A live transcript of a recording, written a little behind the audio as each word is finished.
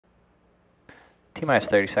T-minus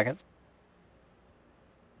 30 seconds.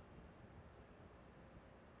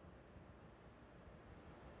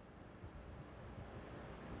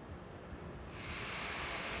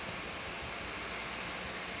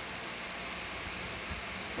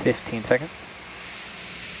 Fifteen seconds.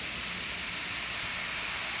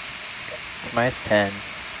 T-minus 10,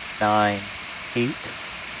 9, 8,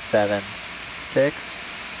 7, 6,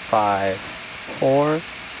 5, 4,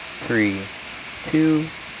 3, 2,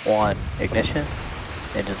 1. Ignition.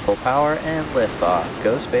 Engines full power and liftoff.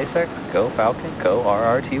 Go SpaceX, go Falcon, go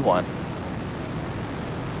RRT-1.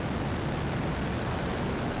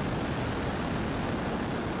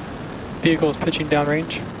 Vehicle is pitching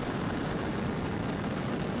downrange.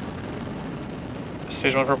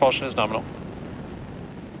 Stage 1 propulsion is nominal.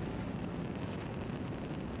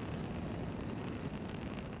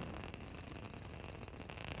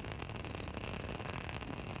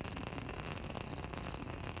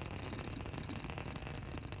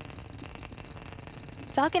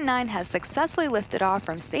 Falcon 9 has successfully lifted off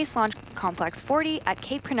from Space Launch Complex 40 at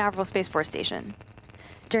Cape Canaveral Space Force Station.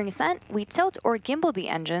 During ascent, we tilt or gimbal the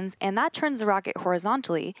engines, and that turns the rocket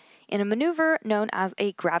horizontally in a maneuver known as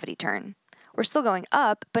a gravity turn. We're still going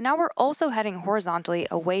up, but now we're also heading horizontally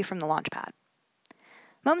away from the launch pad.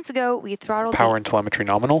 Moments ago, we throttled Power and telemetry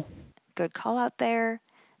nominal. Good call out there.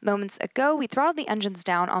 Moments ago, we throttled the engines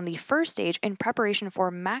down on the first stage in preparation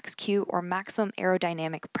for max Q, or maximum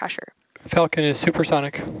aerodynamic pressure. Falcon is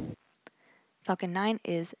supersonic. Falcon 9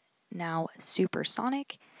 is now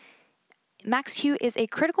supersonic. Max Q is a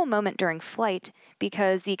critical moment during flight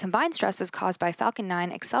because the combined stresses caused by Falcon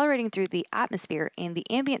 9 accelerating through the atmosphere and the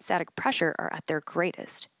ambient static pressure are at their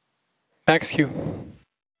greatest. Max Q.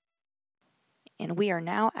 And we are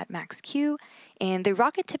now at max Q, and the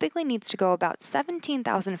rocket typically needs to go about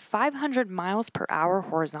 17,500 miles per hour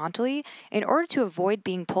horizontally in order to avoid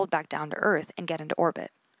being pulled back down to Earth and get into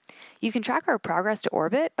orbit. You can track our progress to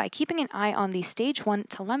orbit by keeping an eye on the Stage 1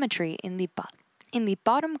 telemetry in the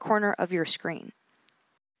bottom corner of your screen.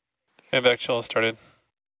 And back chill started.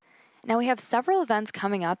 Now we have several events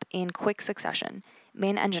coming up in quick succession.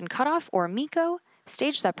 Main engine cutoff, or MECO,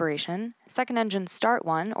 stage separation, second engine start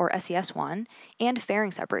 1, or SES1, and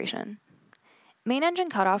fairing separation. Main engine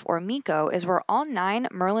cutoff, or MECO, is where all 9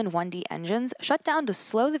 Merlin 1D engines shut down to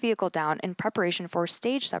slow the vehicle down in preparation for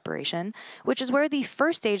stage separation, which is where the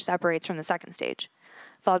first stage separates from the second stage.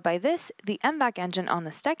 Followed by this, the MVAC engine on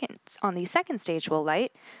the second stage will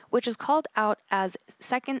light, which is called out as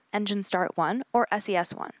second engine start 1, or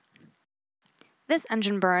SES1. This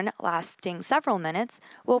engine burn, lasting several minutes,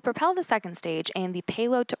 will propel the second stage and the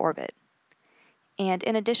payload to orbit. And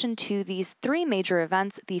in addition to these 3 major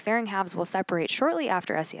events, the fairing halves will separate shortly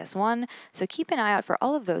after SES1, so keep an eye out for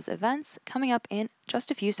all of those events coming up in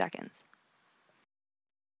just a few seconds.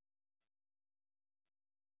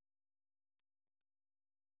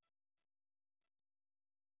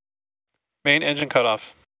 Main engine cutoff.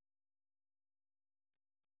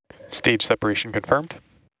 Stage separation confirmed.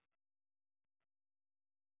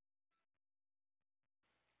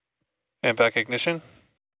 And back ignition.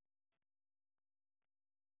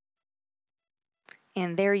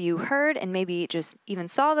 And there you heard and maybe just even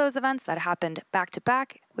saw those events that happened back to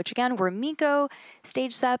back, which again were MECO,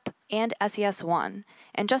 Stage Sep, and SES1.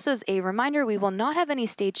 And just as a reminder, we will not have any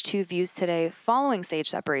Stage 2 views today following stage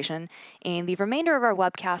separation, and the remainder of our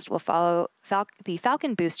webcast will follow the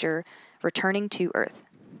Falcon booster returning to Earth.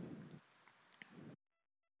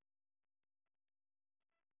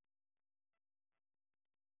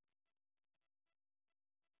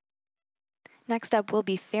 Next up will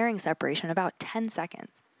be fairing separation, about 10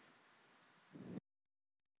 seconds.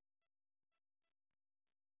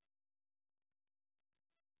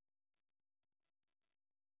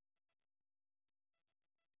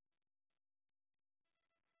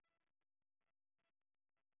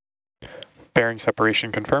 Fairing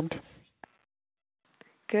separation confirmed.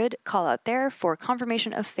 Good call out there for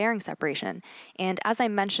confirmation of fairing separation. And as I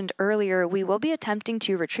mentioned earlier, we will be attempting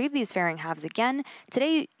to retrieve these fairing halves again,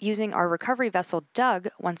 today using our recovery vessel Doug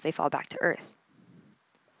once they fall back to Earth.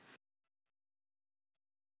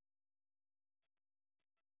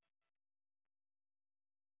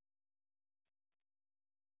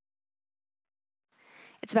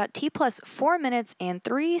 It's about T plus 4 minutes and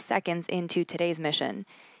 3 seconds into today's mission.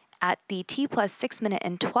 At the T plus 6 minute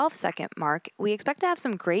and 12 second mark, we expect to have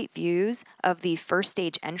some great views of the first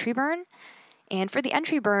stage entry burn. And for the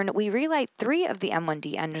entry burn, we relight 3 of the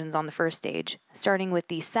M1D engines on the first stage, starting with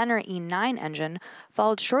the center E9 engine,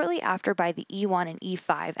 followed shortly after by the E1 and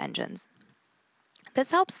E5 engines.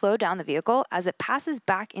 This helps slow down the vehicle as it passes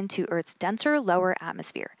back into Earth's denser lower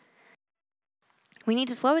atmosphere. We need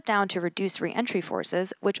to slow it down to reduce re-entry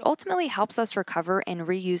forces, which ultimately helps us recover and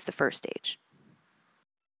reuse the first stage.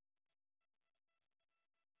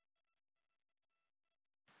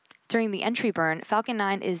 During the entry burn, Falcon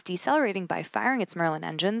 9 is decelerating by firing its Merlin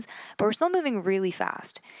engines, but we're still moving really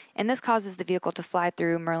fast. And this causes the vehicle to fly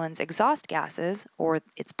through Merlin's exhaust gases, or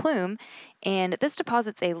its plume, and this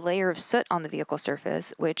deposits a layer of soot on the vehicle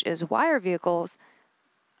surface, which is why our vehicles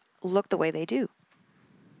look the way they do.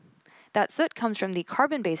 That soot comes from the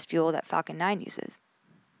carbon-based fuel that Falcon 9 uses.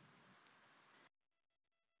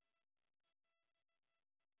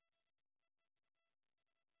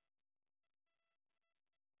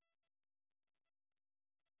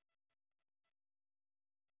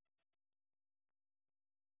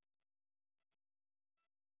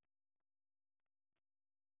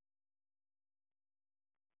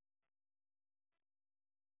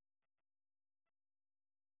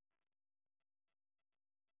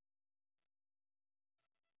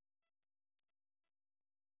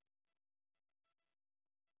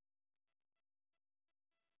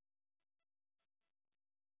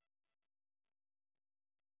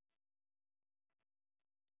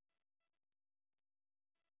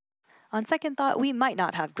 On second thought, we might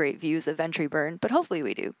not have great views of entry burn, but hopefully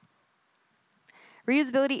we do.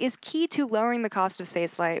 Reusability is key to lowering the cost of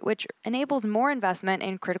spaceflight, which enables more investment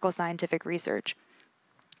in critical scientific research.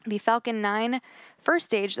 The Falcon 9 first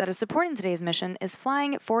stage that is supporting today's mission is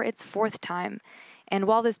flying for its 4th time. And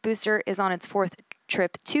while this booster is on its 4th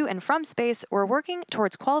trip to and from space, we're working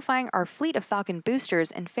towards qualifying our fleet of Falcon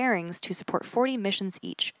boosters and fairings to support 40 missions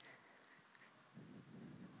each.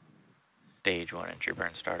 Stage 1 entry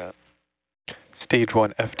burn startup. Stage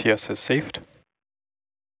 1 FTS is safed.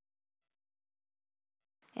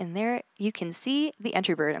 And there you can see the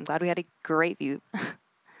entry bird. I'm glad we had a great view.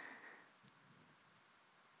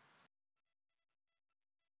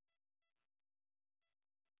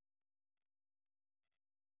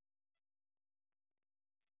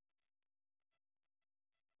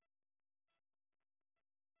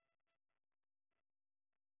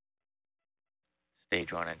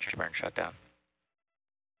 Stage 1 entry burn shutdown.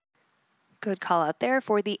 Good call out there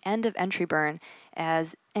for the end of entry burn.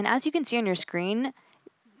 As you can see on your screen,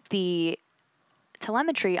 the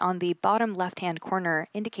telemetry on the bottom left-hand corner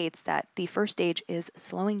indicates that the first stage is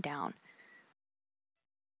slowing down.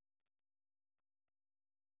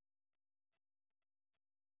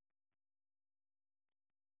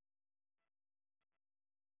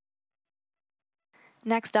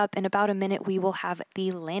 Next up, in about a minute, we will have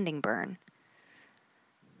the landing burn.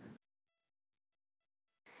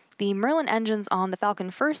 The Merlin engines on the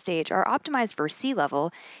Falcon first stage are optimized for sea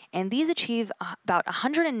level, and these achieve about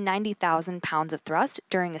 190,000 pounds of thrust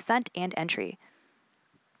during ascent and entry.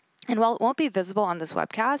 And while it won't be visible on this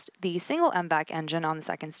webcast, the single MVAC engine on the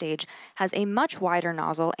second stage has a much wider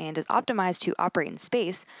nozzle and is optimized to operate in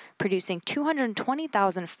space, producing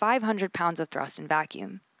 220,500 pounds of thrust in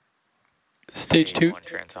vacuum. Stage 2.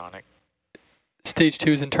 Transonic. Stage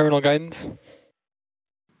 2 is internal guidance.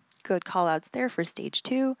 Good call-outs there for stage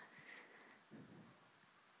 2.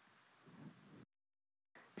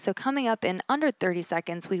 So coming up in under 30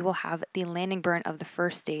 seconds, we will have the landing burn of the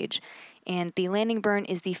first stage. And the landing burn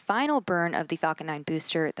is the final burn of the Falcon 9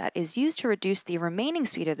 booster that is used to reduce the remaining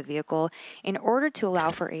speed of the vehicle in order to allow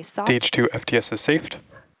for a soft... Stage 2 FTS is safed.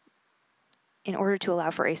 In order to allow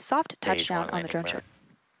for a soft touchdown on the drone ship.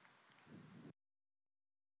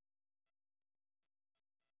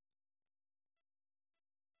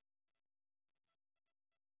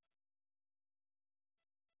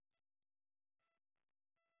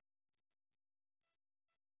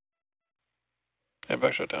 And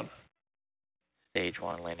back shutdown. Stage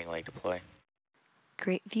 1 landing leg deploy.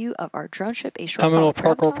 Great view of our drone ship, a short Terminal fall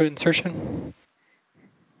park orbit insertion.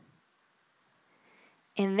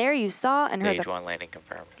 And there you saw and heard Stage 1 landing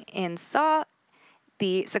confirmed. and saw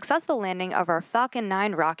the successful landing of our Falcon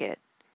 9 rocket.